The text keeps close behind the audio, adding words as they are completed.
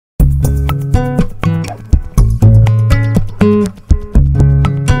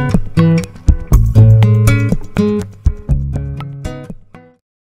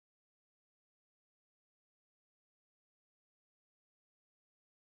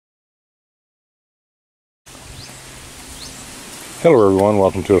Hello everyone,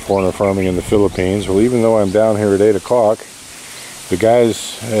 welcome to A Foreigner Farming in the Philippines. Well, even though I'm down here at 8 o'clock, the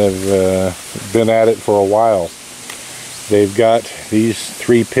guys have been at it for a while. They've got these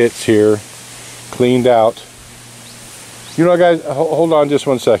 3 pits here cleaned out. You know guys, hold on just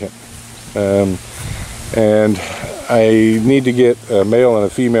one second. And I need to get a male and a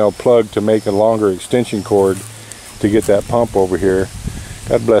female plug to make a longer extension cord to get that pump over here.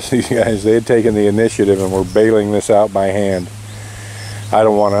 God bless these guys. They had taken the initiative and were bailing this out by hand. I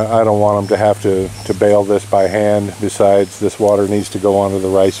don't want them to have to bale this by hand. Besides, this water needs to go onto the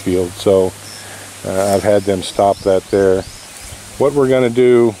rice field, so I've had them stop that there. What we're going to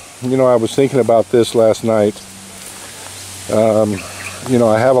do, you know, I was thinking about this last night. You know,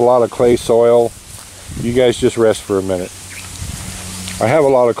 I have a lot of clay soil. You guys just rest for a minute. I have a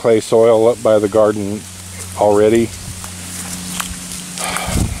lot of clay soil up by the garden already,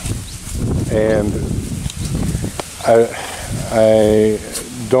 and I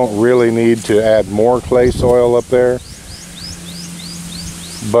don't really need to add more clay soil up there,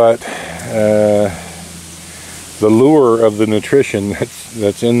 but the lure of the nutrition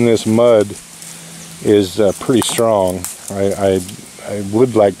that's in this mud is pretty strong. I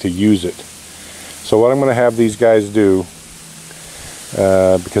would like to use it. So what I'm going to have these guys do,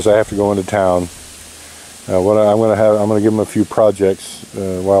 because I have to go into town, I'm going to give them a few projects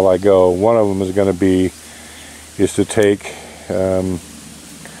while I go. One of them is to take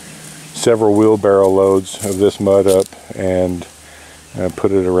several wheelbarrow loads of this mud up and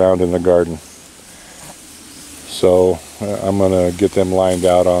put it around in the garden. So I'm going to get them lined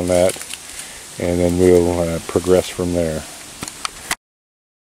out on that, and then we'll progress from there.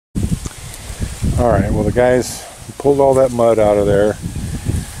 Alright, well the guys pulled all that mud out of there.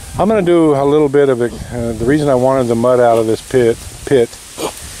 I'm going to do a little bit of it. The reason I wanted the mud out of this pit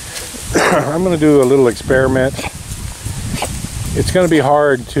I'm going to do a little experiment. It's going to be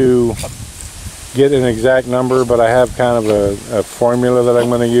hard to get an exact number, but I have kind of a formula that I'm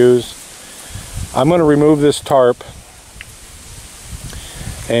going to use. I'm going to remove this tarp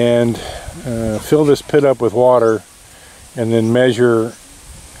and fill this pit up with water, and then measure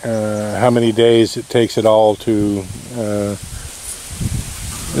how many days it takes it all to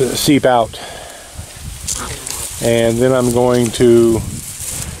seep out. And then I'm going to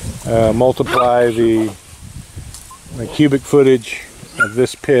multiply the cubic footage of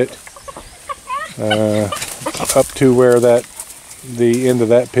this pit up to where the end of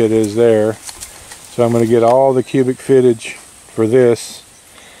that pit is there. So I'm going to get all the cubic footage for this,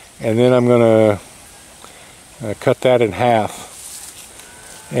 and then I'm going to cut that in half.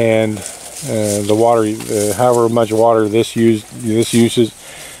 And the water, however much water this uses,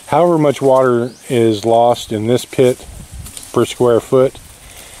 however much water is lost in this pit per square foot,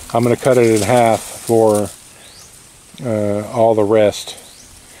 I'm going to cut it in half for all the rest.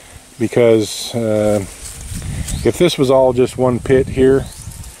 Because if this was all just one pit here,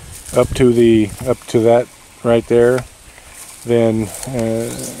 up to that right there, then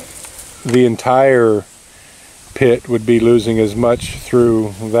the entire pit would be losing as much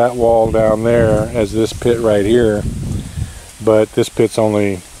through that wall down there as this pit right here. But this pit's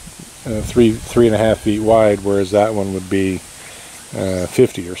only 3.5 feet wide, whereas that one would be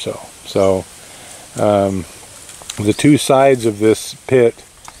 50 or so. So the two sides of this pit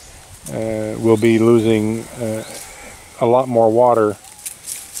will be losing a lot more water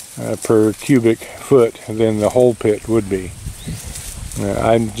per cubic foot than the whole pit would be.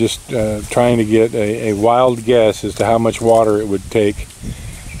 I'm just trying to get a wild guess as to how much water it would take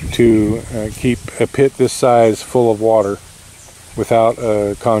to keep a pit this size full of water without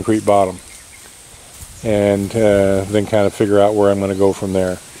a concrete bottom, and then kind of figure out where I'm going to go from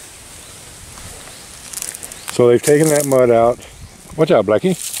there. So they've taken that mud out. Watch out,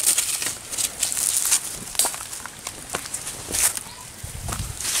 Blackie.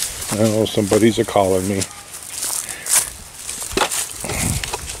 Oh, somebody's a-calling me.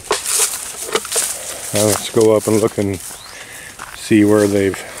 Let's go up and look and see where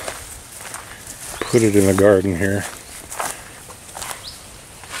they've put it in the garden here.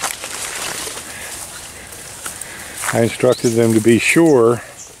 I instructed them to be sure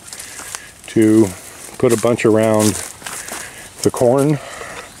to put a bunch around the corn,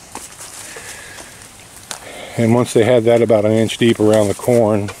 and once they had that about 1 inch deep around the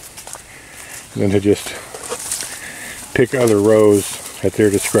corn, then to just pick other rows at their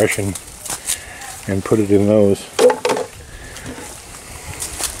discretion and put it in those.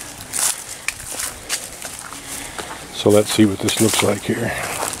 So let's see what this looks like here.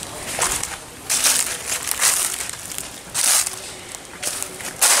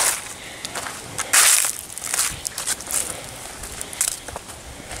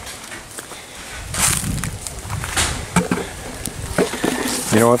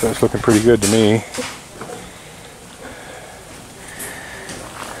 You know what, that's looking pretty good to me.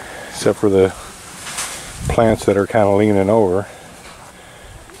 Except for the plants that are kind of leaning over.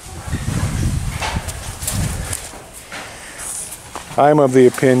 I'm of the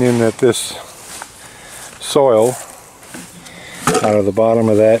opinion that this soil out of the bottom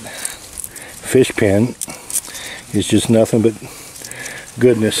of that fish pen is just nothing but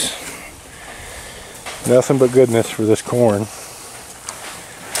goodness. Nothing but goodness for this corn.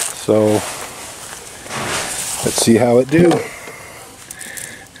 So let's see how it do.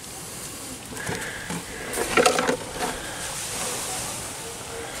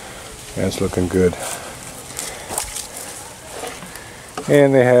 That's looking good.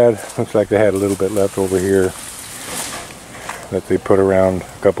 And they had, looks like they had a little bit left over here that they put around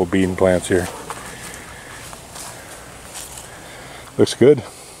a couple bean plants here. Looks good.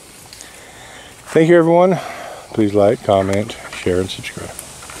 Thank you everyone. Please like, comment, share, and subscribe.